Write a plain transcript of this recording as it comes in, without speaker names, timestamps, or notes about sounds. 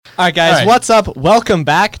All right, guys, what's up? Welcome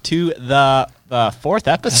back to the fourth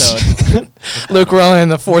episode. Luke, we're only in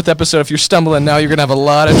the fourth episode. If you're stumbling now, you're going to have a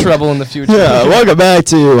lot of trouble in the future. Yeah, welcome back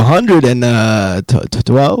to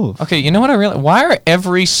 112. Okay, you know what I realize? Why are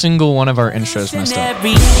every single one of our intros messed up?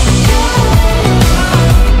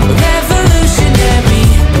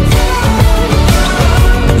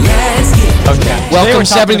 Okay. Welcome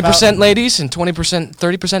 70% ladies and 20%,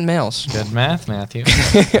 30% males. Good math, Matthew.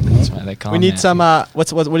 That's why they call We need Matthew. some.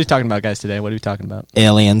 What are you talking about, guys? Today, what are we talking about?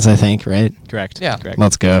 Aliens, I think, right? Correct. Yeah. Correct.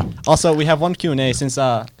 Let's go. Also, we have one Q&A since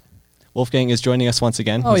Wolfgang is joining us once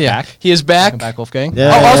again. Oh, He's yeah. back. He is back. Welcome back, Wolfgang.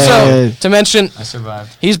 Yeah. Oh, also, to mention, I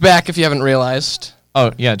survived. he's back if you haven't realized.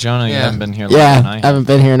 Oh, yeah, Jonah, you Yeah. haven't been here longer Yeah, than I I haven't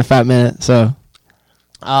been here in a fat minute, so.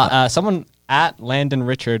 Someone at Landon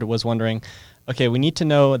Richard was wondering, okay, we need to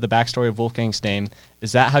know the backstory of Wolfgang's name.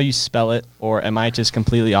 Is that how you spell it, or am I just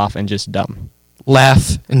completely off and just dumb?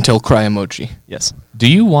 Laugh until cry emoji. Yes. Do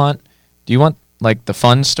you want like the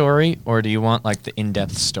fun story, or do you want like the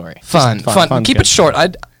in-depth story? Fun. Fun's Keep good. it short.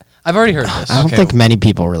 I've already heard this. I don't Okay. think many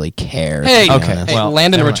people really care. Hey, to be okay. honest. Hey, Well,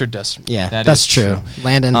 Landon never Richard does. Yeah, That that's is true.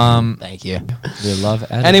 Landon, thank you. We love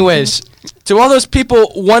editing. Anyways, to all those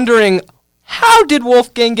people wondering, how did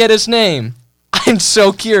Wolfgang get his name? I'm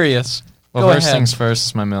so curious. Well, Go first ahead. things first,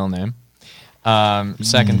 it's my middle name.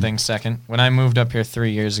 Second things second. When I moved up here 3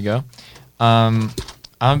 years ago, I'm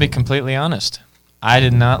going to be completely honest. I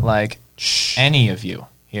did not like any of you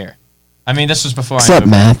here. I mean, this was before I Except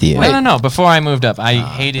moved Matthew. up. No. Before I moved up, I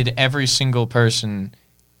hated every single person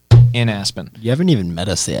in Aspen. You haven't even met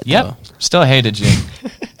us yet. Yep. though. Still hated you.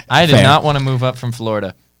 I did Fair. not want to move up from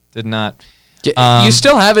Florida. Did not. You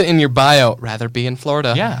still have it in your bio. Rather be in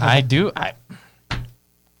Florida. Yeah, I do.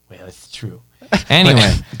 Well, it's true.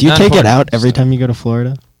 Anyway. Do you not take it important out every stuff. time you go to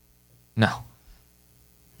Florida? No.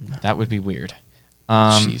 That would be weird.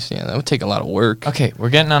 Jeez, yeah, that would take a lot of work. Okay, we're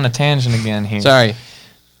getting on a tangent again here. Sorry.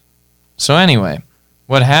 So anyway,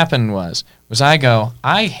 what happened was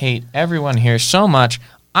I hate everyone here so much,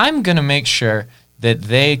 I'm going to make sure that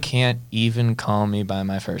they can't even call me by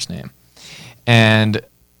my first name. And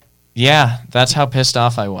yeah, that's how pissed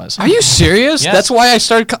off I was. Are you serious? Yes. That's why I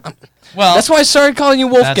started. Well, That's why I started calling you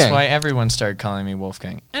Wolfgang. that's why everyone started calling me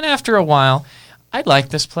Wolfgang. And after a while, I like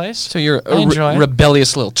this place. So you're I enjoy a it.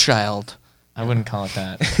 rebellious little child. I wouldn't call it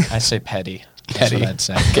that. I say petty. That's Petty. what I'd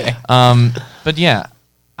say. Okay. But yeah,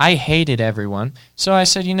 I hated everyone. So I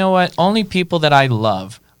said, you know what? Only people that I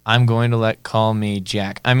love, I'm going to let call me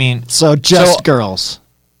Jack. I mean, So just girls.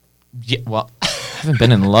 yeah, well, I haven't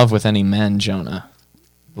been in love with any men, Jonah.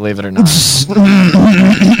 Believe it or not.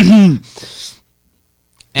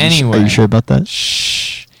 Anyway. Are you sure about that?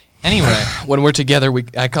 Shh. Anyway. When we're together,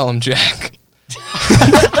 I call him Jack.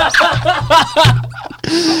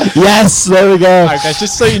 Yes, there we go. All right, guys,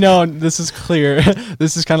 just so you know, this is clear.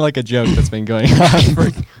 This is kind of like a joke that's been going on for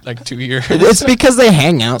Like 2 years. It's because they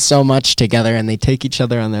hang out so much together and they take each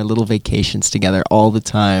other on their little vacations together all the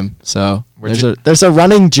time. So there's a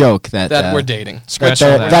running joke that we're dating. that Scratch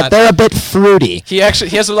all they're, that. that they're a bit fruity. He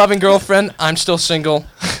has a loving girlfriend. I'm still single.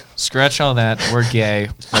 Scratch all that. We're gay.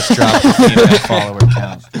 Let's drop the female follower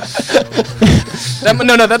count.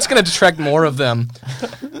 No, that's gonna detract more of them.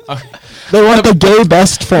 They want the gay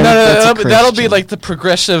best friend. that's a That'll be Christian. like the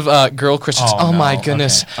progressive girl Christians. Oh, my no.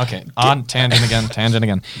 goodness. Okay. On tangent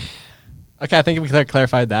again. Okay, I think we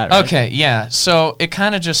clarified that. Right? Okay, yeah. So it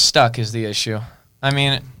kind of just stuck is the issue. I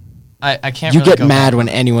mean, I can't. You really get go mad back. when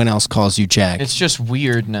anyone else calls you Jack. It's just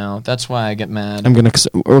weird now. That's why I get mad.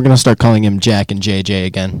 We're gonna start calling him Jack and JJ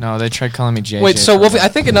again. No, they tried calling me JJ. Wait, so for a Wolfie, while. I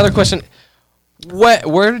think another question.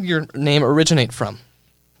 Where did your name originate from?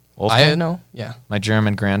 Wolfgang? I know. Yeah. My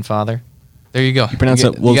German grandfather. There you go. You pronounce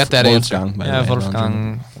it You got that answer. Wolfgang, by the Yeah, way.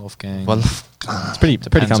 Wolfgang. It's pretty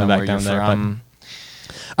Depends common on back where down you're there. from.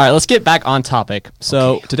 All right, let's get back on topic.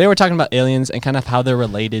 So today we're talking about aliens and kind of how they're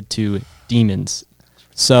related to demons.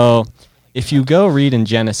 So if you go read in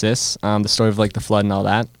Genesis, the story of like the flood and all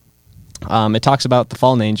that, it talks about the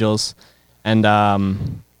fallen angels and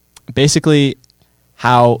basically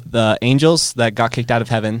how the angels that got kicked out of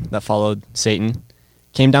heaven that followed Satan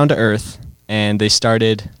came down to earth and they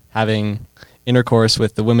started having intercourse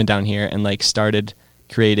with the women down here and like started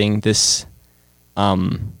creating this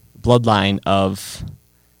bloodline of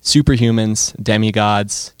superhumans,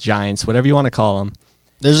 demigods, giants, whatever you want to call them.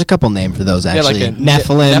 There's a couple names for those actually. Yeah, like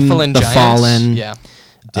Nephilim, the giants. Fallen. Yeah.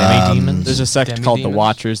 Demi-demons? There's a sect called the Demi-demons?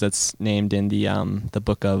 Watchers that's named in the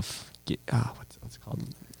book of what's it called?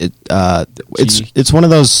 It's one of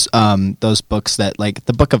those books that like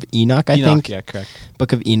the Book of Enoch, I think. Yeah, correct.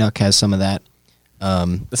 Book of Enoch has some of that. It's not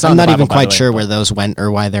I'm in the not Bible, even by the quite way, sure but- where those went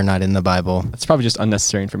or why they're not in the Bible. That's probably just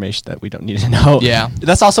unnecessary information that we don't need to know. Yeah.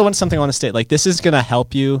 That's also something I want to state. Like, this is going to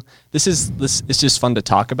help you. This it's just fun to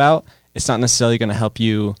talk about. It's not necessarily going to help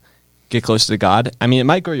you get closer to God. I mean, it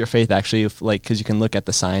might grow your faith actually, because you can look at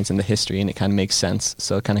the science and the history and it kind of makes sense.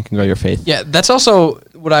 So it kind of can grow your faith. Yeah, that's also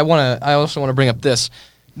what I also want to bring up this.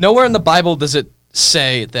 Nowhere in the Bible does it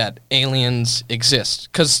say that aliens exist,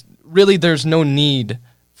 because really there's no need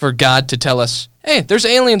for God to tell us, hey, there's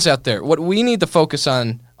aliens out there. What we need to focus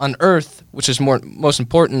on Earth, which is most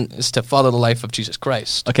important, is to follow the life of Jesus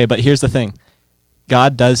Christ. Okay, but here's the thing.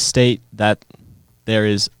 God does state that there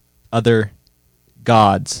is other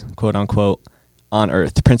gods, quote unquote, on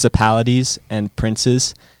earth, principalities and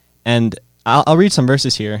princes. And I'll read some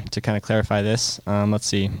verses here to kind of clarify this. Let's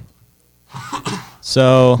see.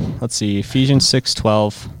 So, let's see. Ephesians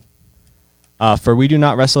 6:12. For we do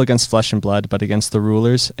not wrestle against flesh and blood, but against the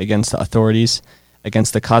rulers, against the authorities,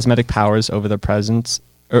 against the cosmetic powers over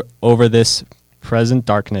over this present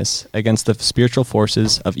darkness, against the spiritual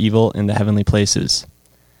forces of evil in the heavenly places.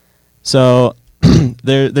 So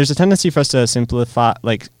there's a tendency for us to simplify,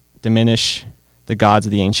 diminish the gods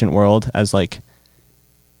of the ancient world as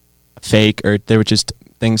fake, or they were just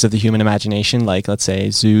things of the human imagination, like let's say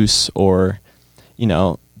Zeus or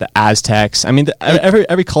the Aztecs. I mean,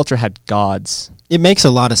 every culture had gods. It makes a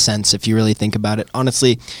lot of sense if you really think about it,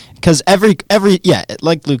 honestly, because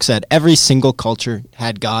like Luke said, every single culture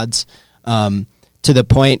had gods, to the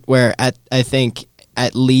point where I think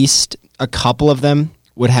at least a couple of them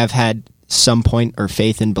would have had some point or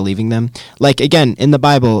faith in believing them. Like, again, in the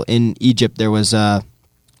Bible, in Egypt, there was the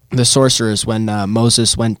sorcerers when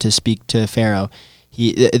Moses went to speak to Pharaoh.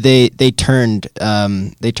 They turned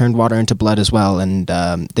water into blood as well, and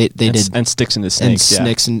and sticks into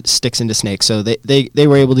snakes, and sticks into snakes. So they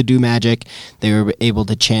were able to do magic. They were able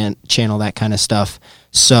to channel that kind of stuff.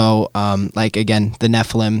 So again, the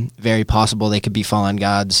Nephilim, very possible they could be fallen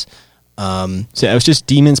gods. So it was just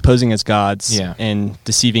demons posing as gods, Yeah. and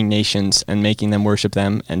deceiving nations and making them worship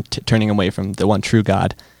them and turning away from the one true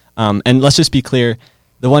God. And let's just be clear.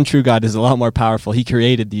 The one true God is a lot more powerful. He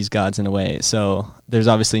created these gods in a way, so there's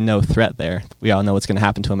obviously no threat there. We all know what's going to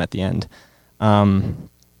happen to him at the end. And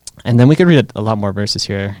then we could read a lot more verses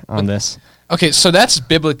here on this. Okay, so that's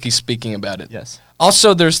biblically speaking about it. Yes.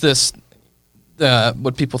 Also, there's this,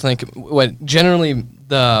 what people think, what generally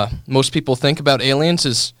most people think about aliens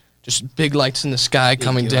is just big lights in the sky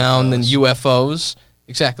coming down, then UFOs.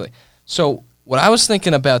 Exactly. So what I was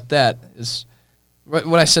thinking about that is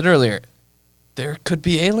what I said earlier. There could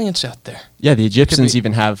be aliens out there. Yeah, the Egyptians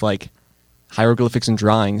even have hieroglyphics and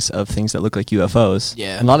drawings of things that look like UFOs.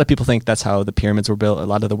 Yeah. And a lot of people think that's how the pyramids were built. A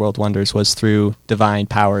lot of the world wonders was through divine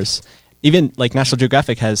powers. Even National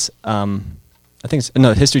Geographic has,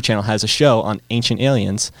 History Channel has a show on ancient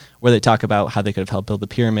aliens where they talk about how they could have helped build the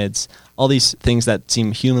pyramids. All these things that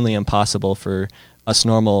seem humanly impossible for us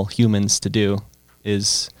normal humans to do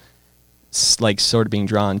is sort of being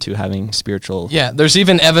drawn to having spiritual. Yeah, there's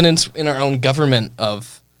even evidence in our own government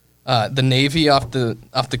of the Navy off the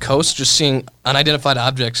coast just seeing unidentified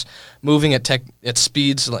objects moving at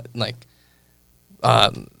speeds like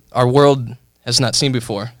our world has not seen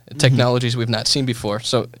before, technologies we've not seen before.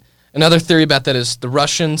 So another theory about that is the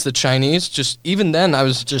Russians, the Chinese. Just even then, I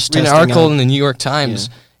was just reading an article in the New York Times.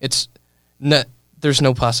 Yeah. There's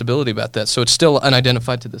no possibility about that. So it's still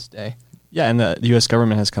unidentified to this day. Yeah, and the U.S.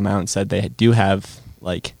 government has come out and said they do have,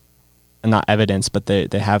 not evidence, but they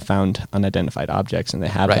have found unidentified objects, and they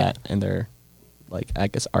have that in their,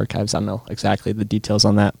 archives. I don't know exactly the details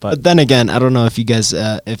on that. But then again, I don't know if you guys,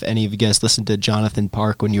 if any of you guys listened to Jonathan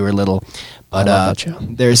Park when you were little, but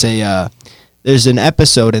there's an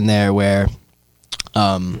episode in there where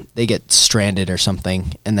they get stranded or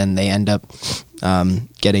something, and then they end up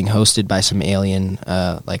getting hosted by some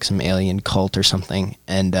alien cult or something,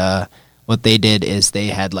 and what they did is they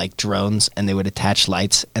had drones, and they would attach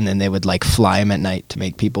lights, and then they would fly them at night to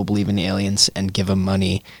make people believe in aliens and give them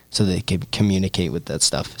money so they could communicate with that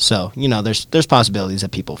stuff. So there's possibilities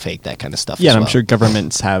that people fake that kind of stuff. Yeah, as and well. I'm sure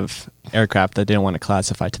governments have aircraft that they don't want to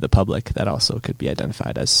classify to the public that also could be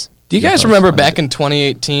identified as. Do you guys remember back in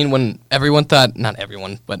 2018 when everyone thought, not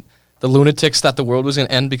everyone, but the lunatics thought the world was going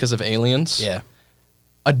to end because of aliens? Yeah.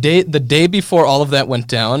 The day before all of that went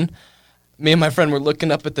down, me and my friend were looking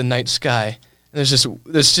up at the night sky, and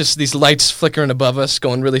there's just these lights flickering above us,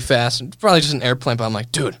 going really fast, and it's probably just an airplane. But I'm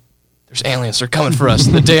like, dude, there's aliens. They're coming for us.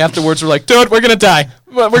 And the day afterwards, we're like, dude, we're gonna die.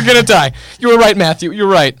 We're gonna die. You were right, Matthew. You're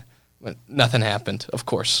right. But nothing happened, of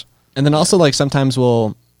course. And then also sometimes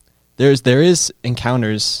there is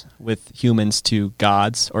encounters with humans to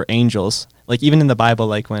gods or angels. Even in the Bible,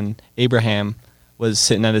 when Abraham was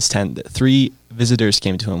sitting at his tent, 3 visitors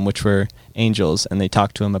came to him, which were angels, and they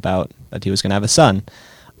talked to him about that he was going to have a son.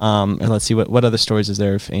 And let's see, what other stories is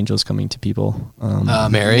there of angels coming to people?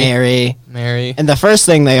 Mary. And the first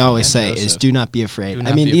thing they always And say Joseph. is, "Do not be afraid." Do I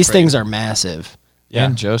not mean, be these afraid. things are massive. Yeah.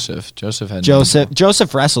 And Joseph.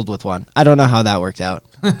 Joseph wrestled with one. I don't know how that worked out.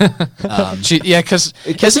 Because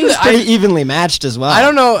Because he was pretty evenly matched as well. I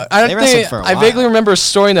don't know. I They don't wrestled think for a I while. vaguely remember a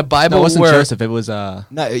story in the Bible No, it wasn't where Joseph. It was No,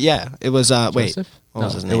 yeah, it was. Wait, Joseph? what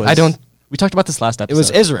was No, his it name? was- I don't. We talked about this last It episode. was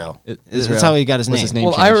Israel. Israel That's how he got his was name. his name.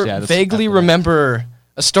 Well, changed, I yeah, that's vaguely after that. remember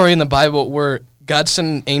a story in the Bible where God sent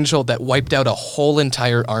an angel that wiped out a whole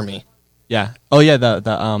entire army. Yeah. Oh yeah.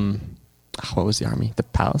 The what was the army? The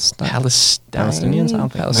Palestinians. Palestinians? I don't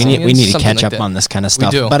think so. We need to Something catch like up that. on this kind of We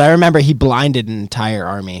stuff. do. But I remember he blinded an entire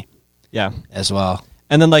army Yeah. as well.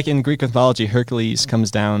 And then like in Greek mythology, Hercules comes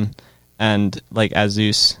down and like as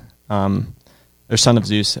Zeus, or son of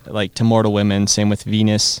Zeus, like to mortal women. Same with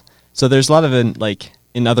Venus. So there's a lot of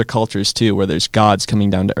in other cultures too, where there's gods coming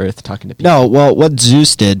down to earth talking to people. No, well, what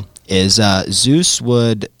Zeus did is Zeus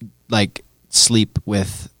would like sleep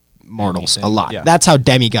with mortals Anything. a lot. Yeah. That's how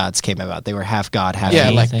demigods came about. They were half god, half Yeah,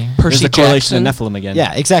 man. like Anything. There's Percy the correlation Jackson. to Nephilim again.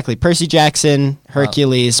 Yeah, exactly. Percy Jackson,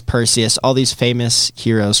 Hercules, Perseus, all these famous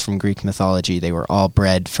heroes from Greek mythology, they were all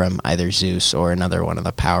bred from either Zeus or another one of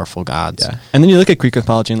the powerful gods. Yeah. And then you look at Greek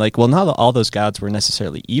mythology and like, well, not all those gods were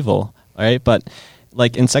necessarily evil, all right? But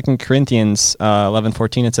like in 2 Corinthians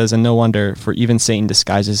 11:14, it says, "And no wonder, for even Satan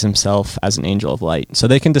disguises himself as an angel of light." So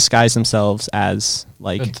they can disguise themselves as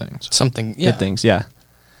like Good things. Something. Yeah. good things, yeah.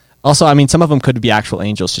 Also, I mean, some of them could be actual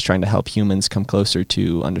angels just trying to help humans come closer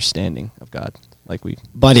to understanding of God. Like we,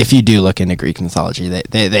 But if you do look into Greek mythology,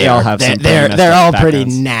 they all are, have some they're pretty they're messed all up pretty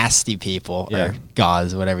backgrounds. nasty people Yeah. or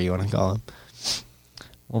gods, whatever you want to call them.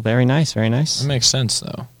 well, very nice, very nice. That makes sense,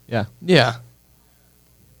 though. Yeah. Yeah.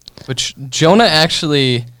 Which Jonah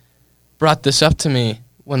actually brought this up to me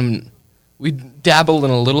when we dabbled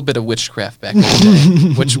in a little bit of witchcraft back in the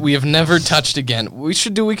day, which we have never touched again. We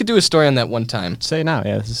could do a story on that one time. Say it now.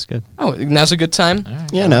 Yeah, this is good. Oh, now's a good time. All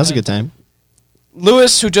right, Yeah, go no, it's a ahead. good time.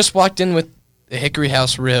 Lewis, who just walked in with the Hickory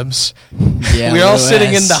House ribs, Yeah, we were all sitting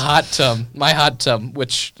in Lewis. the hot tub, my hot tub,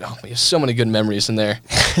 which we have so many good memories in there.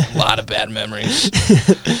 A lot of bad memories.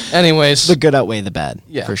 Anyways, The good outweigh the bad,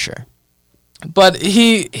 Yeah. for sure. but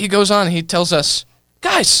he goes on. He tells us,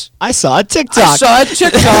 guys, I saw a TikTok. I saw a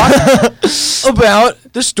TikTok about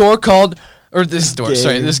this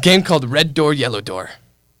game called Red Door, Yellow Door.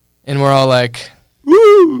 And we're all like,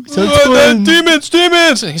 Woo! Sounds fun. demons.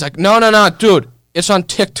 And he's like, no, dude, it's on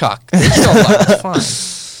TikTok. It's still alive.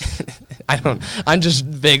 It's fine. I just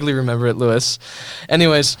vaguely remember it, Lewis.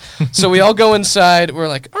 Anyways, so we all go inside. We're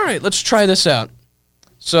like, all right, let's try this out.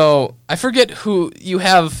 So I forget who you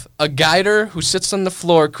have, a guider who sits on the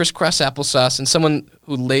floor, crisscross applesauce, and someone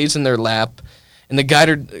who lays in their lap, and the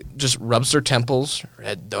guider just rubs their temples.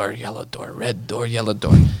 Red door, yellow door, red door, yellow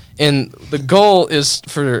door. And the goal is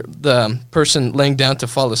for the person laying down to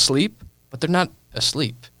fall asleep, but they're not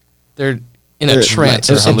asleep. They're in a trance.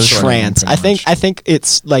 They're of some in sort. trance. pretty much. I think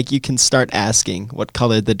it's like you can start asking what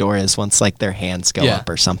color the door is once like their hands go Yeah. up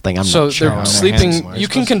or something. I'm So not sure. they're how that sleeping- hands work. you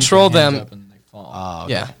can control them. Oh,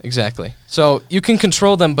 okay. Yeah, exactly. So you can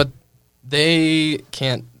control them, but they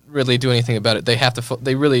can't really do anything about it. They have to.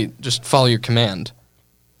 They really just follow your command.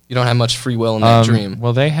 You don't have much free will in that dream.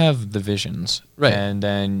 Well, they have the visions, Right. And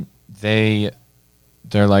then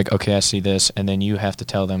they're like, okay, I see this, and then you have to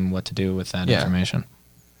tell them what to do with that Yeah. information.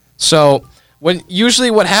 So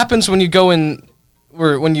what happens when you go in,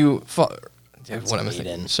 or when you fall? What am I thinking?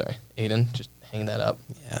 Aiden. Sorry, Aiden. Just hang that up.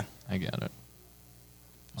 Yeah. I get it.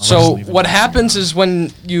 I'll So just leave it what there. happens is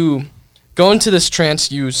when you go into this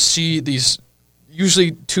trance, you see these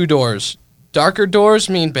usually two doors. Darker doors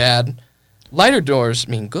mean bad. Lighter doors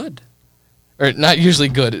mean good. Or not usually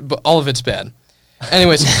good, but all of it's bad.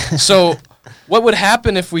 Anyways, so what would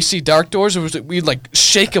happen if we see dark doors? Was we'd like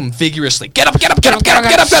shake them vigorously. Get up, get up, get up, get up,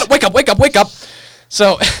 get up, get up. Wake up, wake up, wake up.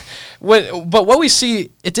 So, but what we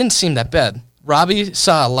see, it didn't seem that bad. Robbie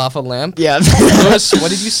saw a lava lamp. Yeah. Lewis,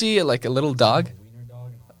 what did you see? Like a little dog?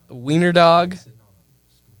 A wiener dog?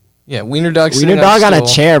 Yeah, wiener dog. Wiener sitting dog on a stool.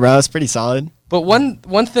 chair, bro. It's pretty solid. But one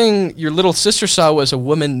thing your little sister saw was a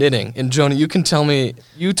woman knitting. And Jonah, you told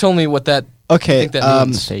me what that. Okay, think that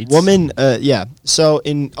means fates. woman. Yeah. So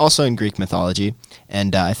also in Greek mythology,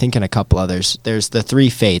 and I think in a couple others, there's the three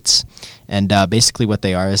fates, and basically what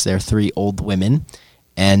they are is they're three old women,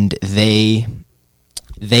 and they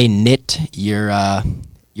knit your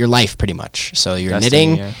your life pretty much. So you're Destiny,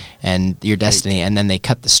 knitting yeah. and your destiny, and then they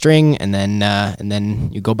cut the string, and then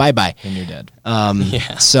you go bye. And you're dead.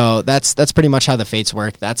 Yeah. So that's pretty much how the fates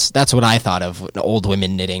work. That's what I thought of old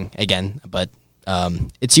women knitting again, but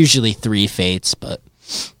it's usually 3 fates, but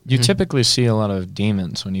You typically see a lot of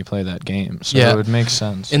demons when you play that game, so Yeah. it would make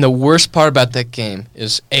sense. And the worst part about that game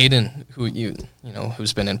is Aiden, who you know,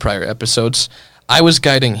 who's been in prior episodes. I was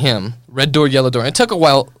guiding him, red door, yellow door. It took a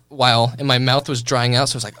while, and my mouth was drying out,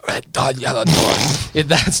 so it was like red door, yellow door.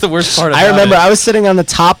 That's the worst part. I about remember it. I was sitting on the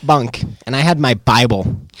top bunk and I had my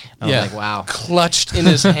Bible. I was like, wow. clutched in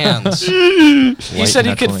his hands. He said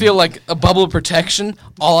he could knuckling. feel like a bubble of protection.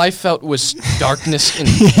 All I felt was darkness and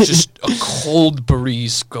just a cold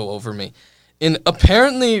breeze go over me. And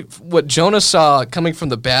apparently, what Jonah saw coming from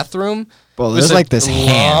the bathroom Well, was there's like this long,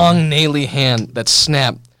 hand. naily hand that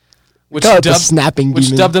snapped. Which Call it the snapping which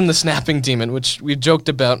demon. dubbed him the snapping demon, which we joked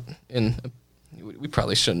about. We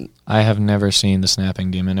probably shouldn't. I have never seen the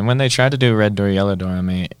snapping demon, and when they tried to do red door, yellow door on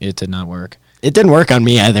me, it did not work. It didn't work on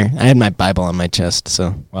me either. I had my Bible on my chest,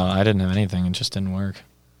 so. Well, I didn't have anything; it just didn't work.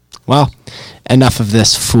 Well, enough of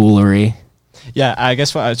this foolery. Yeah, I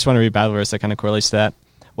guess I just want to read Bible verse that kind of correlates to that.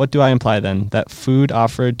 What do I imply then? That food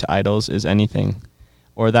offered to idols is anything,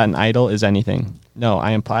 or that an idol is anything? No,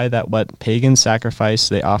 I imply that what pagans sacrifice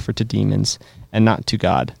they offer to demons, and not to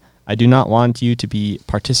God. I do not want you to be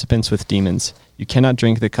participants with demons. You cannot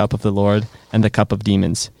drink the cup of the Lord and the cup of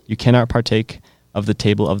demons. You cannot partake of the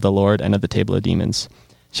table of the Lord and of the table of demons.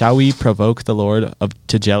 Shall we provoke the Lord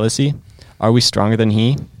to jealousy? Are we stronger than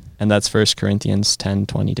he? And that's 1 Corinthians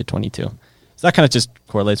 10:20-22. So that kind of just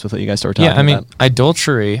correlates with what you guys started talking Yeah, I mean, about.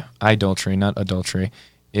 adultery, not adultery,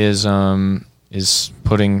 is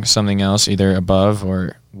putting something else either above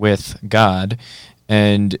or with God,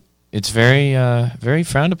 and it's very very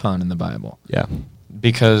frowned upon in the Bible. Yeah.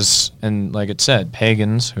 Because, and like it said,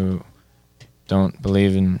 pagans who don't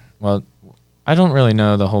believe in, well, I don't really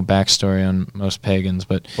know the whole backstory on most pagans,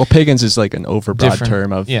 but Well, pagans is like an overbroad Different-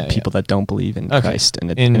 term of yeah, people that don't believe in Okay. Christ in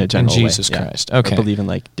a In general Jesus way. Christ. Or Okay. believe in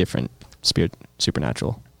like different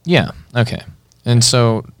supernatural. yeah, okay. And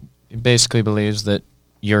so it basically believes that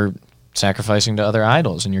you're sacrificing to other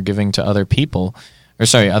idols and you're giving to other people,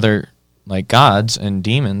 other like gods and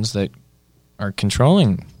demons that are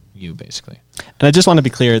controlling you, basically. And I just want to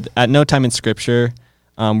be clear, at no time in Scripture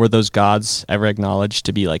were those gods ever acknowledged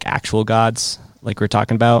to be like actual gods, like we're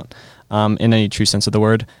talking about, in any true sense of the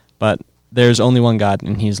word. But there's only one God,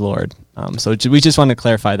 and He's Lord. So we just want to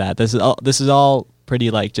clarify that this is all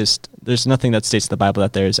pretty like just. There's nothing that states in the Bible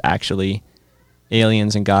that there's actually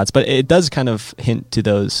aliens and gods, but it does kind of hint to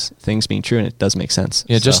those things being true, and it does make sense.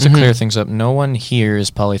 Yeah, just So- to clear things up, no one here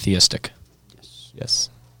is polytheistic. yes.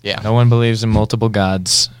 Yeah. No one believes in multiple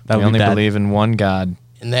gods. That We would be only bad. believe in one God,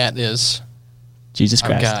 And that is Jesus our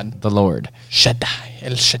Christ. God. the Lord. Shaddai.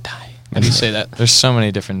 El Shaddai. How do you say that? There's so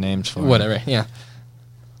many different names for it. Whatever. Yeah.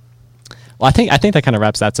 Well, I think that kind of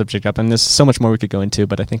wraps that subject up, and there's so much more we could go into,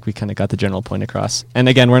 but I think we kind of got the general point across. And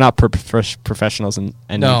again, we're not professionals in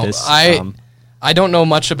any of No, this. I don't know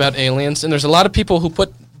much about aliens, and there's a lot of people who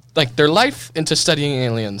put like their life into studying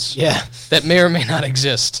aliens. Yeah. That may or may not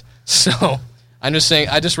exist. So I'm just saying.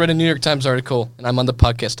 I just read a New York Times article, and I'm on the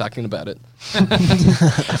podcast talking about it.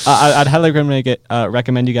 I'd highly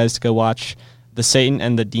recommend you guys to go watch the Satan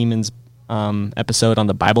and the Demons episode on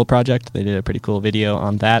the Bible Project. They did a pretty cool video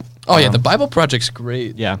on that. Oh yeah, the Bible Project's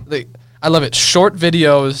great. Yeah. I love it. Short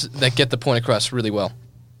videos that get the point across really well.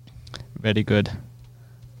 Very good.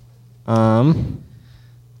 I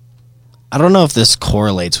don't know if this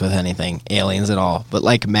correlates with anything, aliens at all, but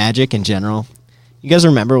like magic in general. You guys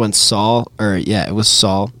remember when Saul, it was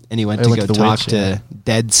Saul, and he went He to went go to the talk witch, to yeah.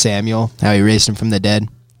 dead Samuel, how he raised him from the dead?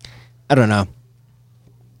 I don't know.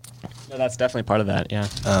 No, that's definitely part of that. Yeah.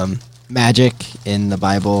 Magic in the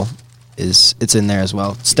Bible it's in there as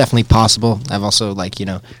well. It's definitely possible. I've also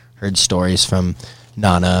heard stories from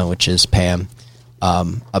Nana, which is Pam,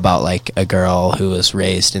 about like a girl who was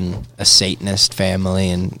raised in a Satanist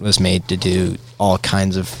family and was made to do all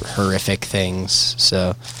kinds of horrific things.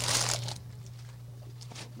 So,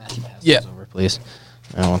 Matthew, pass Yeah. those over, please.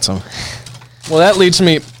 I want some. Well, that leads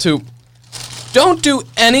me to don't do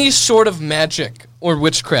any sort of magic or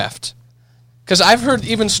witchcraft. Because I've heard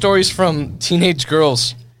even stories from teenage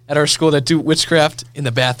girls at our school that do witchcraft in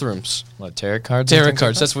the bathrooms. What, tarot cards? and Tarot things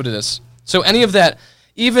cards, like that's what it is. So any of that,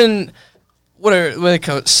 even, what do they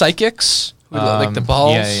call it, psychics? Who do, that? like the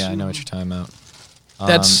balls? Yeah, I know what you're talking about.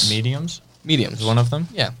 That's- mediums Mediums. is one of them.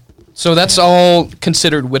 Yeah. So that's all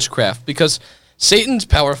considered witchcraft because Satan's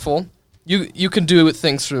powerful. You can do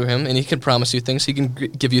things through him, and he can promise you things. He can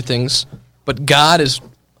give you things. But God is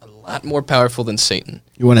a lot more powerful than Satan.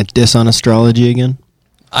 You want to diss on astrology again?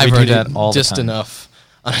 I've do already that all the just time. enough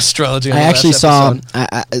on astrology. On I the actually last saw,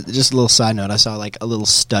 episode. just a little side note, I saw like a little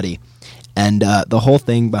study. And the whole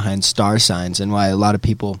thing behind star signs and why a lot of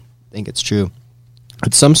people think it's true,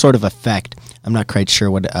 it's some sort of effect. I'm not quite sure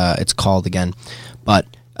what it's called again. But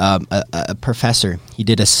a professor, he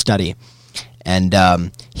did a study.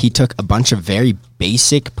 And he took a bunch of very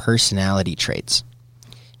basic personality traits.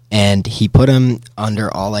 And he put them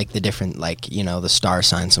under all like the different like, you know, the star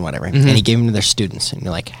signs and whatever. And he gave them to their students. And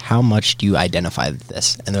you're like, how much do you identify with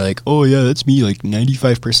this? And they're like, oh yeah, that's me. Like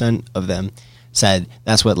 95% of them said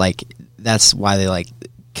that's why they like,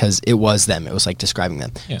 because it was them. It was like describing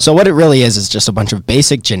them. Yeah. So what it really is just a bunch of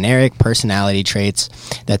basic generic personality traits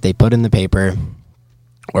that they put in the paper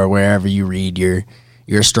or wherever you read your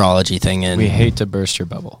astrology thing in. We hate to burst your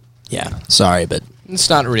bubble. Yeah, sorry, but It's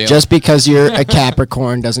not real. just because you're a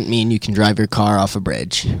Capricorn doesn't mean you can drive your car off a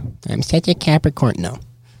bridge. I'm such a Capricorn. No.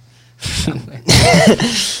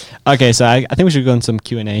 Okay, so I think we should go in some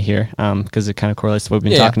Q&A here because it kind of correlates to what we've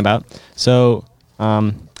been Yeah. talking about. So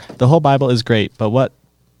the whole Bible is great, but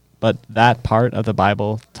that part of the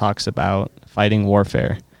Bible talks about fighting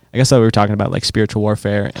warfare. I guess that we were talking about like spiritual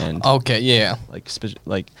warfare and Okay, yeah. like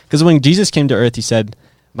because when Jesus came to earth, he said,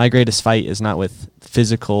 "My greatest fight is not with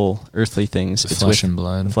physical earthly things; it's Flesh with and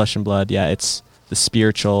blood. flesh and blood." Yeah, it's the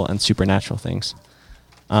spiritual and supernatural things.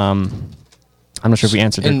 I'm not sure if we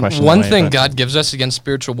answered your And question. one that way, thing but- God gives us against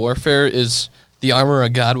spiritual warfare is the armor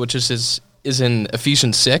of God, which is in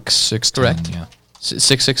Ephesians 6, 6:10, correct? Yeah.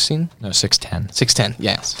 6:16? No, 6:10. 6:10,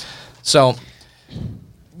 yes. So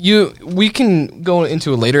we can go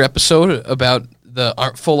into a later episode about the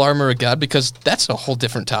full armor of God because that's a whole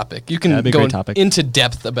different topic. You can That'd be a go great topic. into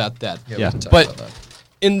depth about that. Yeah. But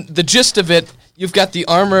in the gist of it, you've got the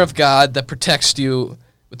armor of God that protects you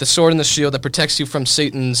with the sword and the shield that protects you from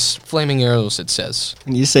Satan's flaming arrows, it says.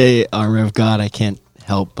 When you say armor of God, I can't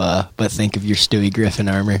help but think of your Stewie Griffin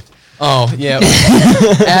armor. Oh, yeah.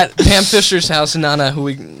 At Pam Fisher's house in Nana, who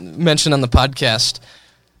we mentioned on the podcast,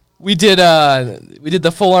 we did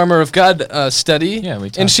the full armor of God study. Yeah, we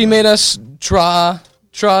talked and she about made us draw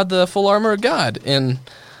the full armor of God. And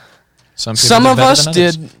Some some did of better us than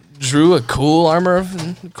others. drew a cool armor,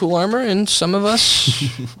 and some of us,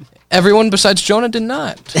 everyone besides Jonah, did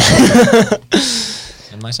not.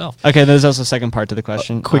 And myself. Okay, there's also a second part to the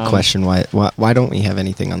question. Quick question: why don't we have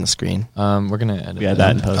anything on the screen? We're gonna edit Yeah,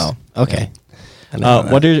 that in post. Oh, okay. I didn't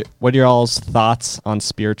know that. What are your all's thoughts on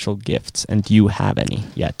spiritual gifts, and do you have any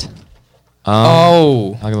yet?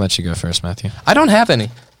 Oh, I'm gonna let you go first, Matthew. I don't have any.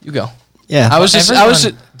 You go. Yeah,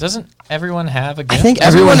 Doesn't everyone have a gift? I think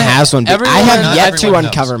Everyone everyone has one, but everyone- I have not yet to everyone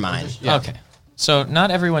knows. uncover mine. Yeah. Okay. So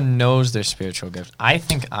not everyone knows their spiritual gift. I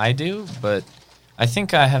think I do, but I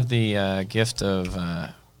think I have the gift of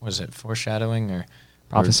was it foreshadowing or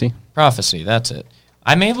Prophecy? Prophecy, that's it.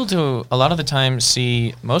 I'm able to a lot of the time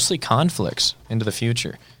see mostly conflicts into the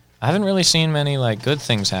future. I haven't really seen many like good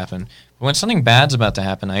things happen. But when something bad's about to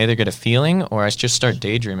happen, I either get a feeling or I just start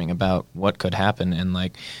daydreaming about what could happen and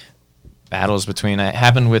like battles between it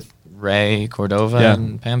happened with Ray Cordova Yeah.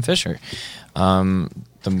 and Pam Fisher.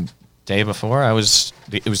 The day before, it was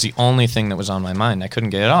the only thing that was on my mind. I couldn't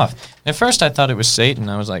get it off. At first, I thought it was Satan.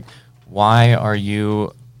 I was like, why are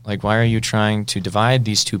you trying to divide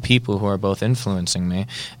these two people who are both influencing me?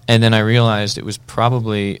 And then I realized it was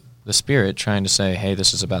probably the spirit trying to say, hey,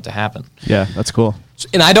 this is about to happen. Yeah, that's cool.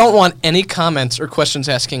 And I don't want any comments or questions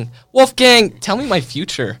asking, Wolfgang, tell me my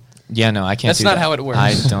future. Yeah, no, I can't That's do not that. how it works.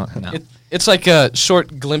 I don't know. It's like a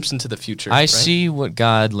short glimpse into the future. I right? see what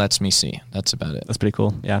God lets me see. That's about it. That's pretty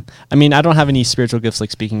cool. Yeah. I mean, I don't have any spiritual gifts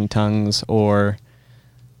like speaking in tongues or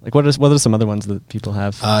like what are some other ones that people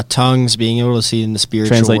have? Tongues, being able to see in the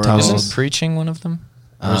spiritual Translate world. tongues. Isn't preaching one of them?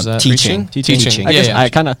 Or is that teaching. Teaching. I Yeah, guess yeah. I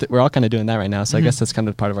kind of we're all kind of doing that right now, so I guess that's kind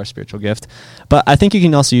of part of our spiritual gift. But I think you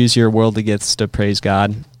can also use your worldly gifts to praise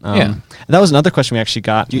God. Yeah. And that was another question we actually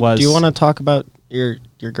got. Do you want to talk about your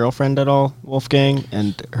girlfriend at all, Wolfgang,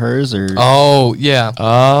 and hers, or Oh, yeah.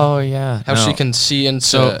 Oh, yeah. How No. she can see into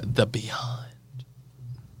So- the beyond.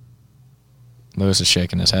 Lewis is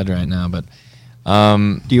shaking his head right now, but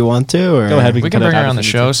do you want to? Or Go ahead, we can can cut it bring her out on if the we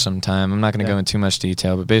need show to. sometime. I'm not going to Yeah. go into too much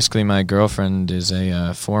detail, but basically, my girlfriend is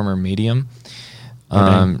a former medium.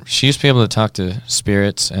 Okay. She used to be able to talk to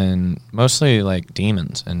spirits and mostly like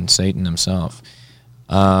demons and Satan himself.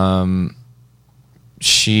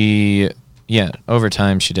 Over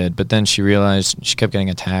time she did, but then she realized she kept getting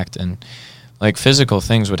attacked and like physical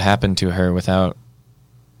things would happen to her without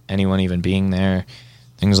anyone even being there.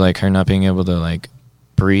 Things like her not being able to like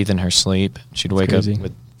breathe in her sleep. She'd That's wake crazy. up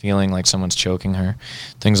with feeling like someone's choking her,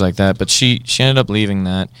 things like that. But she ended up leaving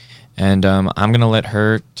that, And I'm going to let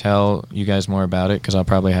her tell you guys more about it because I'll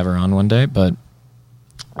probably have her on one day. But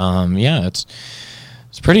yeah, it's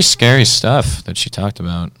pretty scary stuff that she talked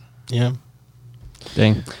about. Yeah.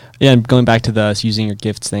 Dang. Yeah, and going back to the using your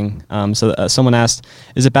gifts thing. So someone asked,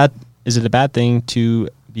 is it a bad thing to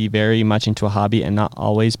be very much into a hobby and not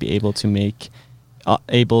always be able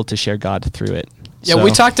to share God through it? Yeah, So-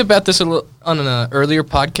 we talked about this a little on an earlier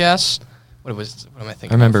podcast. What am I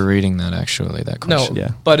thinking? I remember of? reading that, actually, that No, question. Yeah.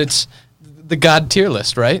 but it's the God tier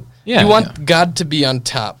list, right? Yeah, You want yeah. God to be on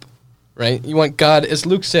top, right? You want God, as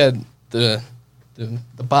Luke said, the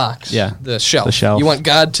box, Yeah, the shelf. the shelf. You want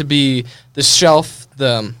God to be the shelf,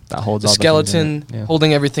 the That holds the all the things in skeleton it, yeah.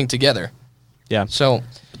 holding everything together. Yeah. So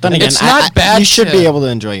Then again, it's not bad. You should to- be able to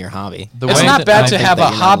enjoy your hobby. The It's way not that bad I to think have that a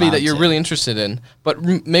you're not hobby allowed that you're to. really interested in, but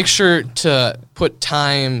make sure to put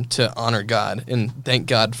time to honor God and thank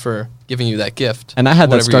God for giving you that gift. And I had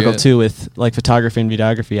that whatever struggle you- too with like photography and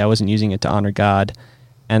videography. I wasn't using it to honor God,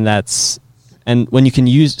 and when you can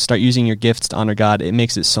start using your gifts to honor God, it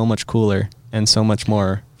makes it so much cooler and so much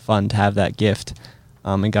more fun to have that gift,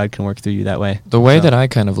 and God can work through you that way. The way So- that I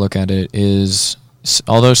kind of look at it is,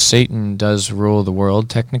 although Satan does rule the world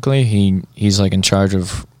technically, he's like in charge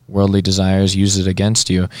of worldly desires, use it against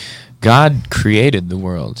you. God created the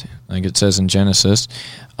world, like it says in Genesis.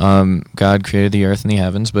 God created the earth and the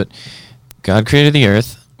heavens, but God created the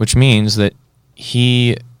earth, which means that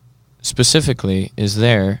He specifically is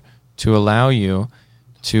there to allow you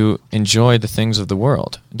to enjoy the things of the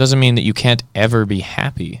world. It doesn't mean that you can't ever be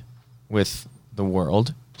happy with the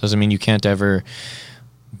world. It doesn't mean you can't ever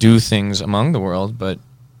do things among the world, but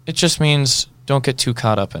it just means don't get too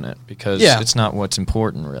caught up in it because Yeah. it's not what's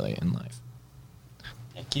important really in life.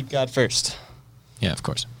 Keep God first. Yeah, of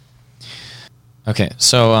course. Okay,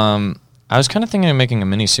 so I was kind of thinking of making a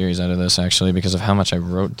mini-series out of this actually because of how much I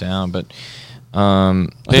wrote down, but I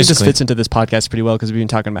think this basically, fits into this podcast pretty well because we've been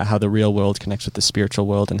talking about how the real world connects with the spiritual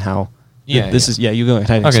world and how Yeah, this yeah. is. Yeah, you go ahead.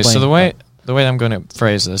 And okay, explain. so the way I'm going to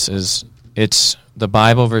phrase this is it's the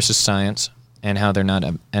Bible versus science and how they're not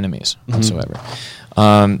enemies whatsoever.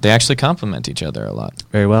 They actually complement each other a lot.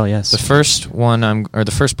 Very well, yes. The first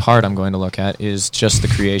part I'm going to look at is just the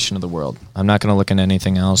creation of the world. I'm not going to look at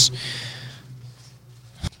anything else.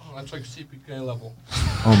 Oh, that's like CPK level.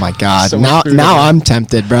 Oh my God! So now true. I'm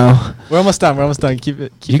tempted, bro. We're almost done. Keep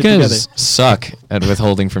it. You it guys together. suck at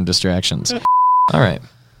withholding from distractions. All right.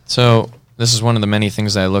 So this is one of the many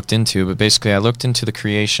things that I looked into, but basically I looked into the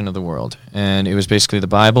creation of the world, and it was basically the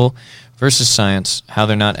Bible versus science, how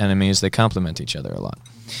they're not enemies, they complement each other a lot.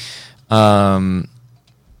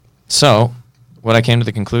 So what I came to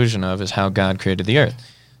the conclusion of is how God created the earth.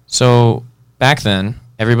 So back then,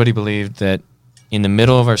 everybody believed that in the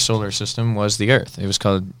middle of our solar system was the earth. It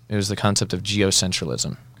was the concept of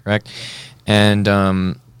geocentralism, correct? And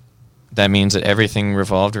that means that everything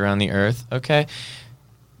revolved around the earth. Okay.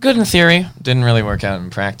 Good in theory, didn't really work out in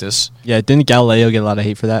practice. Yeah, didn't Galileo get a lot of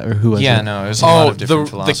hate for that, or who was it? Yeah, no, it was a lot Oh, of different the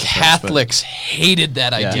philosophers. but Catholics hated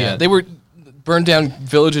that idea. Yeah. They were burned down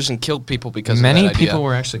villages and killed people because many of that idea. people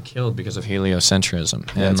were actually killed because of heliocentrism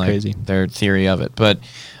Yeah, and that's crazy. their theory of it. But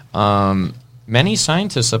many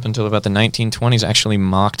scientists up until about the 1920s actually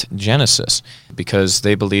mocked Genesis because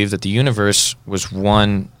they believed that the universe was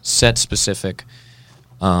one set specific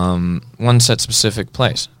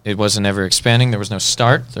place. It wasn't ever expanding. There was no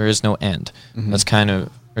start. There is no end. That's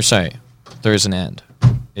there is an end.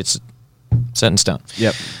 It's set in stone.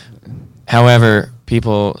 Yep. However,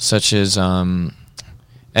 people such as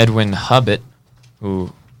Edwin Hubble,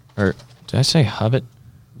 did I say Hubble?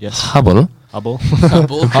 Yes. Hubble. Hubble.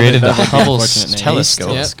 Hubble. Created the That's an Hubble unfortunate name.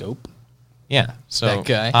 telescope. Yep. Scope. Yeah, so That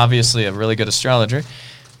guy. obviously a really good astrologer.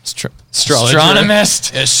 Astrologer.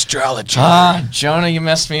 Astronomist. Astrologer. Jonah, you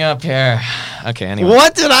messed me up here. Okay, anyway.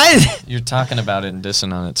 What did I? You're talking about it and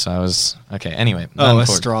dissing on it, so I was... Okay, anyway. Oh, not important.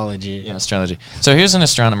 astrology. Yeah, astrology. So here's an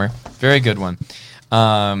astronomer, very good one,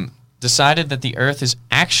 decided that the Earth is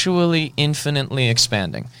actually infinitely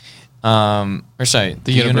expanding. The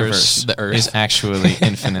universe, the Earth. is actually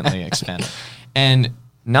infinitely expanding. And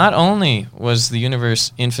not only was the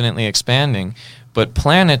universe infinitely expanding, but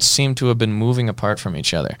planets seem to have been moving apart from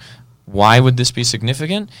each other. Why would this be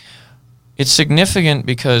significant? It's significant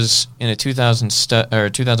because in a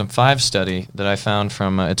 2005 study that I found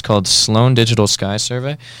from, it's called Sloan Digital Sky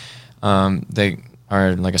Survey. They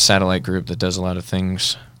are like a satellite group that does a lot of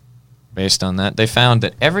things based on that. They found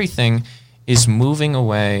that everything is moving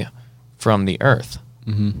away from the Earth.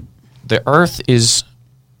 Mm-hmm. The Earth is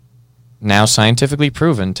now scientifically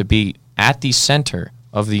proven to be at the center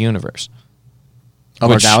of the universe. Of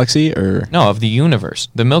our which- galaxy, or No, of the universe.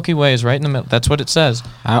 The Milky Way is right in the middle. That's what it says.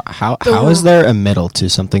 How is there a middle to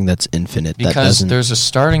something that's infinite? that Because doesn't, there's a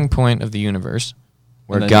starting point of the universe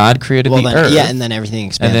where And then- God created well, the then, earth. yeah, and then everything and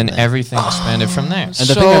expands. then everything expanded from there. And the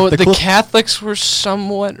thing So that- the the cool- Catholics were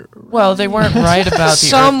somewhat. Well, they weren't right about the Earth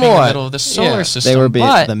being in Somewhat. the middle of the solar Yeah. system. they were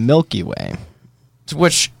but the Milky Way.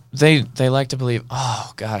 which they like to believe.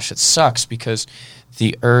 Oh gosh, it sucks because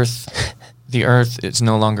the Earth is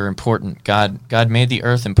no longer important. God made the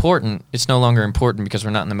Earth important. It's no longer important because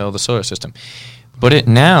we're not in the middle of the solar system. But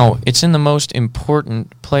it's in the most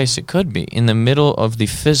important place it could be, in the middle of the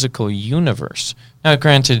physical universe. Now,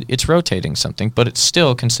 granted, it's rotating something, but it's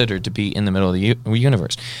still considered to be in the middle of the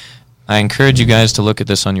universe. I encourage you guys to look at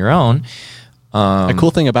this on your own. a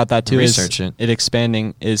cool thing about that too research is it.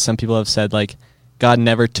 expanding. Is some people have said like God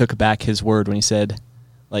never took back His word when He said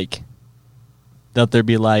like, "Let there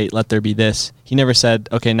be light, let there be this." He never said,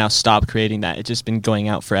 "Okay, now stop creating that." It's just been going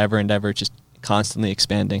out forever and ever, just constantly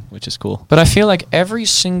expanding, which is cool. But I feel like every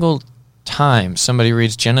single time somebody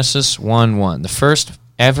reads Genesis 1:1, the first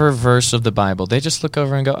ever verse of the Bible, they just look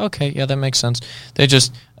over and go, okay, yeah, that makes sense. They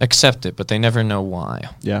just accept it, but they never know why.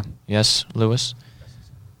 Yeah, Yes, Lewis?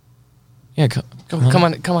 Yeah, Come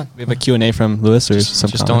on, come on. we have a Q&A from Lewis, or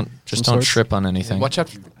some Just comment? don't Some sorts? trip on anything. Watch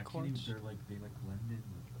out.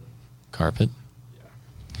 Carpet.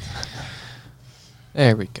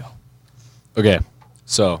 There we go. Okay,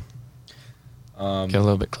 so Get a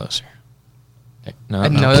little bit closer. No,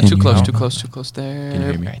 No, that's Can too you- close, no. too close, too close. There. Can you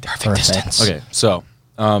hear me? Perfect distance. okay, so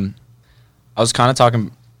I was kind of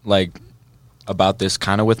talking like about this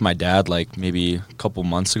kind of with my dad like maybe a couple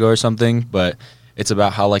months ago or something, but it's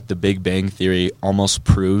about how like the Big Bang Theory almost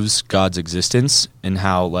proves God's existence, and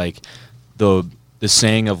how like the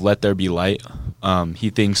saying of "let there be light" he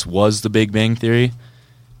thinks was the Big Bang Theory,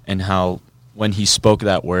 and how when he spoke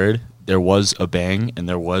that word there was a bang and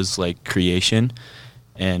there was like creation,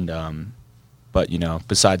 and but you know,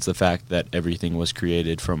 besides the fact that everything was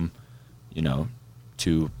created from, you know,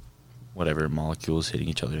 two whatever molecules hitting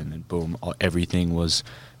each other, and then boom, everything was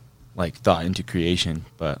like thought into creation.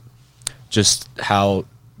 But just how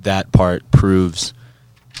that part proves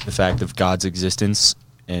the fact of God's existence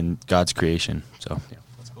and God's creation. So yeah.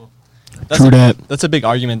 True that. That's a big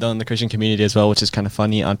argument though in the Christian community as well, which is kind of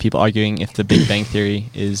funny, on people arguing if the Big Bang Theory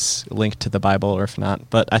is linked to the Bible or if not.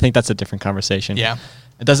 But I think that's a different conversation. Yeah.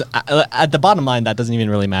 It doesn't. At the bottom line, that doesn't even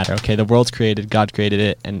really matter. Okay, the world's created, God created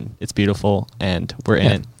it, and it's beautiful, and we're in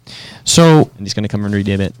Yeah. it, So and He's going to come and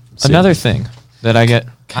redeem it. soon. another thing that I get.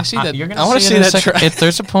 Can I see that? You're gonna I wanna see see it in a that second. try.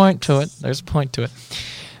 There's a point to it. There's a point to it.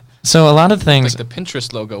 So a lot of things. Like the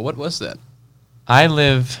Pinterest logo. What was that? I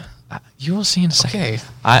live. You will see in a second. Okay.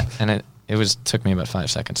 It took me about 5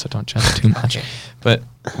 seconds, so don't judge too much. But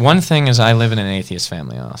one thing is, I live in an atheist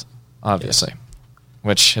family, obviously,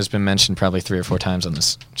 which has been mentioned probably 3 or 4 times on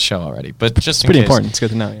this show already. But just It's in pretty case- important. It's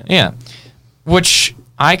good to know. Yeah. Yeah, which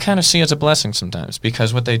I kind of see as a blessing sometimes,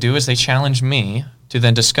 because what they do is they challenge me to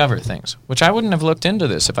then discover things, which I wouldn't have looked into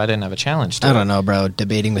this if I didn't have a challenge to I it. don't know, bro.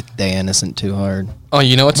 Debating with Dan isn't too hard. Oh,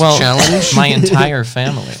 you know what's Well, a challenge? my entire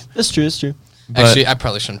family. That's true. That's true. But- Actually, I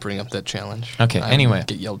probably shouldn't bring up that challenge. Okay, I anyway. would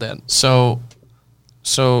get yelled at.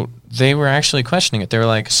 So they were actually questioning it. They were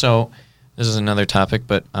like, so this is another topic,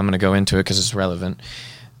 but I'm going to go into it because it's relevant.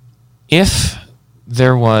 If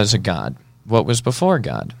there was a God, what was before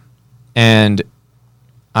God? And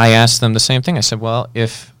I asked them the same thing. I said, well,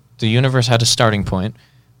 if the universe had a starting point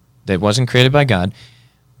that wasn't created by God,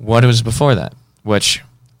 what was before that? Which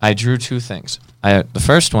I drew 2 things. The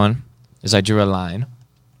first one is I drew a line.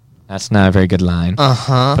 That's not a very good line.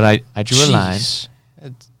 Uh-huh. But I drew a line. It's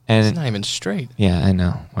And not even straight. yeah, I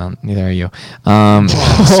know. Well, neither are you. Whoa,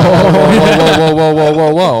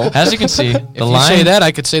 whoa. As you can see, If the you line. say that,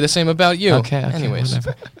 I could say the same about you. Okay. Anyways.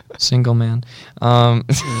 Whatever. Single man. The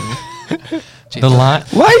line.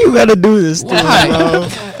 Why you gotta do this? Why?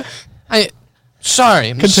 Sorry.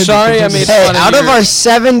 I'm sorry I made Hey, fun out of of our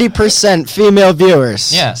 70% female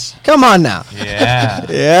viewers. Yes. Come on now. Yeah.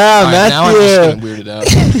 Yeah, All right, now I'm just getting Matthew. weirded out.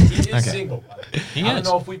 Okay. He is.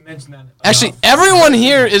 if we mentioned that. Actually, everyone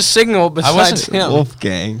here is single besides wasn't- him.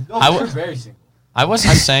 Wolfgang. No, I we're w- very single. I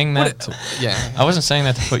wasn't saying that. To, Yeah. I wasn't saying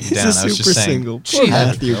that to put you He's down. a I was super just saying. single. Poor Jeez.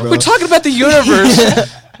 Matthew, bro. We're talking about the universe.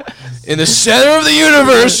 In the center of the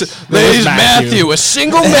universe lays Matthew, a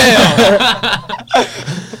single male.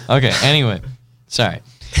 Okay. Anyway, sorry.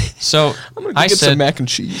 So I said. mac and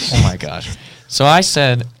cheese. Oh my gosh. So I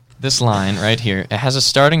said this line right here, it has a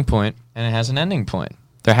starting point and it has an ending point.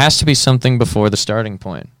 There has to be something before the starting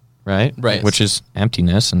point, right? Right. Which is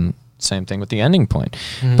emptiness, and same thing with the ending point.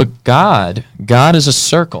 But God is a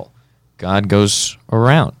circle. God goes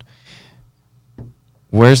around.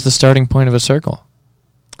 Where's the starting point of a circle?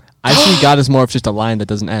 I see God as more of just a line that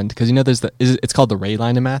doesn't end, because there's it's called the ray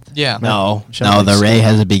line in math. Yeah. No, Show no, me. the ray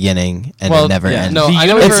has a beginning and Well, it never yeah. ends. No, The I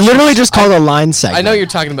know universe- It's literally just called a line segment. I know what you're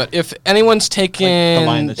talking about. If anyone's taken the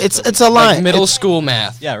line that's- It's a line. like middle It's- school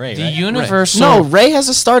math, Yeah, ray. The right? universal. No, ray has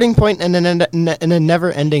a starting point and a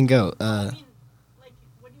never-ending go. I mean, like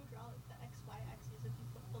when you draw like, the XY axis, if you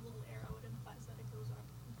put the little arrow, it implies that it goes on.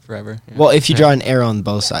 Forever. Yeah. Well, if you draw an arrow on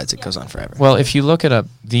both sides, it goes on forever. Well, if you look it up,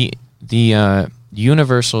 the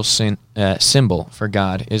universal symbol for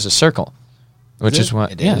God is a circle, which is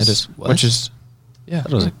what. It Yeah, is? it is. What? Which is. yeah.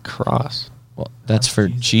 That was a cross. Well, that's for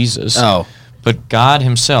Jesus. Oh, But God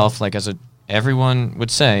Himself, like everyone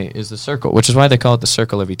would say, is the circle, which is why they call it the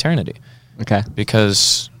circle of eternity, Okay.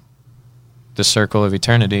 because the circle of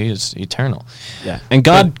eternity is eternal. Yeah. And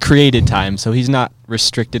God created time, so He's not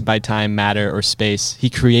restricted by time, matter, or space. He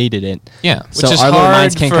created it. Yeah. Which So is our little hard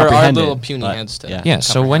minds can't for our comprehend little it, puny but, heads to. yeah. Yeah.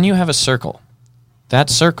 So when you have a circle, that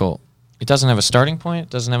circle, it doesn't have a starting point. It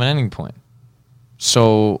doesn't have an ending point.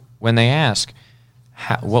 So when they ask,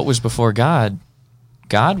 what was before God?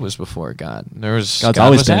 God was before God. There was God's God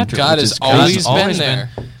always was been. after. God which has is always God's been there.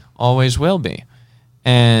 always will be,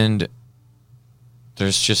 and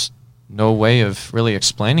there's just no way of really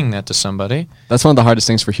explaining that to somebody. That's one of the hardest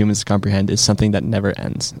things for humans to comprehend, is something that never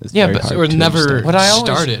ends. It's Yeah, very but- hard Or to never understand. What I always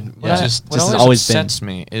started. What, Yeah. I, Just- what just always always been. upsets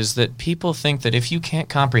me is that people think that if you can't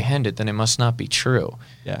comprehend it, then it must not be true.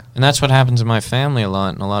 Yeah. And that's what happens in my family a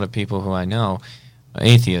lot, and a lot of people who I know,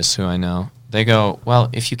 atheists who I know, they go, well,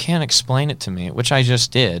 if you can't explain it to me, which I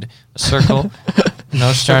just did, a circle,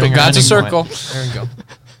 no starting or God's a ending circle. point, There we go.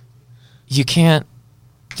 you can't,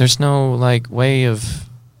 there's no, way of,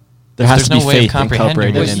 There has there's to be no way of faith comprehending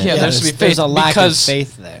incorporated it. in it. Yeah, there's to be there's faith a lack because- of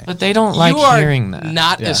faith there. but they don't like you are hearing that.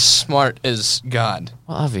 not Yeah. as smart as God.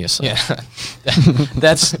 Well, obviously. Yeah.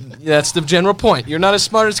 that's the general point. You're not as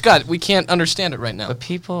smart as God. We can't understand it right now. But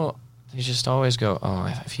people, they just always go,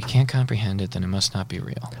 oh, if you can't comprehend it, then it must not be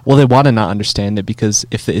real. Well, they want to not understand it, because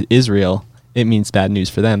if it is real, it means bad news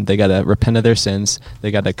for them. They got to repent of their sins.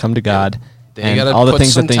 They got to come to God. They and gotta all the put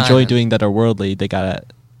things some that they time enjoy in. doing that are worldly, they got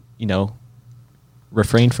to,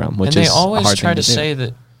 refrain from, which and is they a always hard try thing to do. say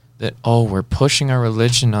that oh, we're pushing our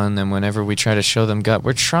religion on them whenever we try to show them God.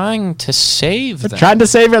 We're trying to save them. Trying to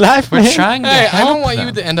save your life, We're man. trying to Hey, I help don't want you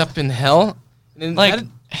them. to end up in hell. And Like, that,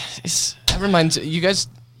 it's, that reminds you guys.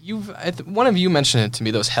 One of you mentioned it to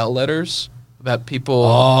me. Those hell letters about people.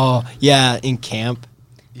 Oh, yeah, in camp.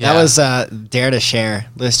 Yeah. That was Dare to Share.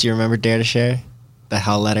 Liz, do you remember Dare to Share? The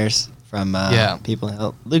hell letters from Yeah. people in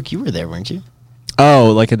hell. Luke, you were there, weren't you?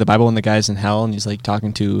 Oh, like in the Bible when the guy's in hell and he's like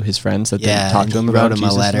talking to his friends that Yeah, they talk and to him he about wrote him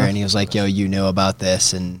Jesus a letter, stuff? and he was like, "Yo, you knew about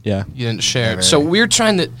this," and Yeah. You didn't share Never. it. So we're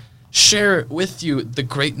trying to share with you the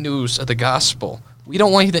great news of the gospel. We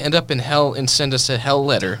don't want you to end up in hell and send us a hell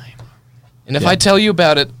letter. And if Yeah. I tell you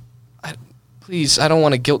about it, please, I don't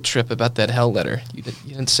want a guilt trip about that hell letter. You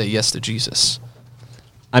didn't say yes to Jesus.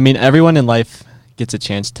 I mean, everyone in life gets a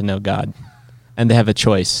chance to know God, and they have a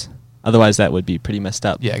choice. Otherwise, that would be pretty messed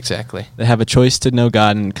up. Yeah, exactly. They have a choice to know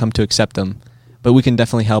God and come to accept Him, but we can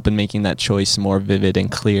definitely help in making that choice more vivid and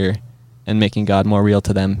clear, and making God more real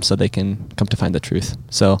to them so they can come to find the truth.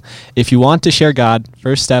 So if you want to share God,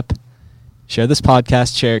 first step, share this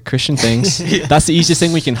podcast, share Christian things. That's the easiest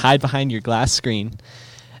thing. We can hide behind your glass screen.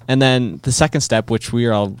 And then the second step, which we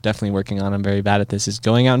are all definitely working on, I'm very bad at this, is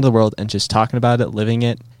going out into the world and just talking about it, living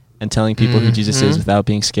it, and telling people who Jesus is Mhm. without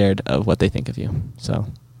being scared of what they think of you. So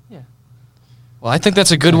Well, I think that's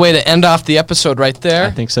a good way to end off the episode right there. I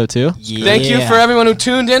think so too. Thank you for everyone who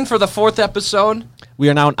tuned in for the 4th episode. We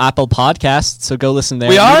are now on Apple Podcasts, so go listen there.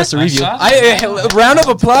 We Leave are? us a review. A round of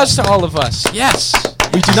applause to all of us. Yes.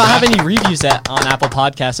 We do not have any reviews yet on Apple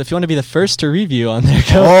Podcasts. If you want to be the first to review on there,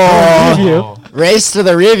 go Oh. review. race to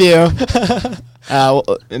the review.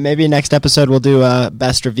 Maybe next episode we'll do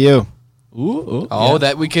best review. Ooh, Oh, yeah.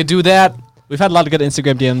 that we could do that. We've had a lot of good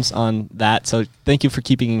Instagram DMs on that, so thank you for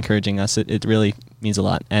keeping encouraging us. It really means a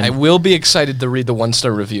lot. And I will be excited to read the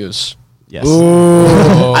 1-star reviews. yes,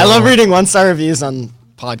 I love reading 1-star reviews on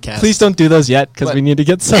podcasts. please don't do those yet because What? we need to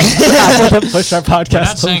get some Apple to push our We're not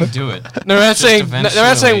podcast. saying over. do it. No, we're not Just saying. They're not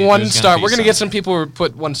saying eventually 1 there's star. gonna be We're gonna get some. some people who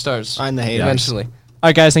put 1 stars. Find the haters. Eventually. All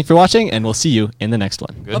right, guys, thanks for watching, and we'll see you in the next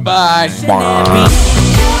one. Goodbye. Bye. Should it be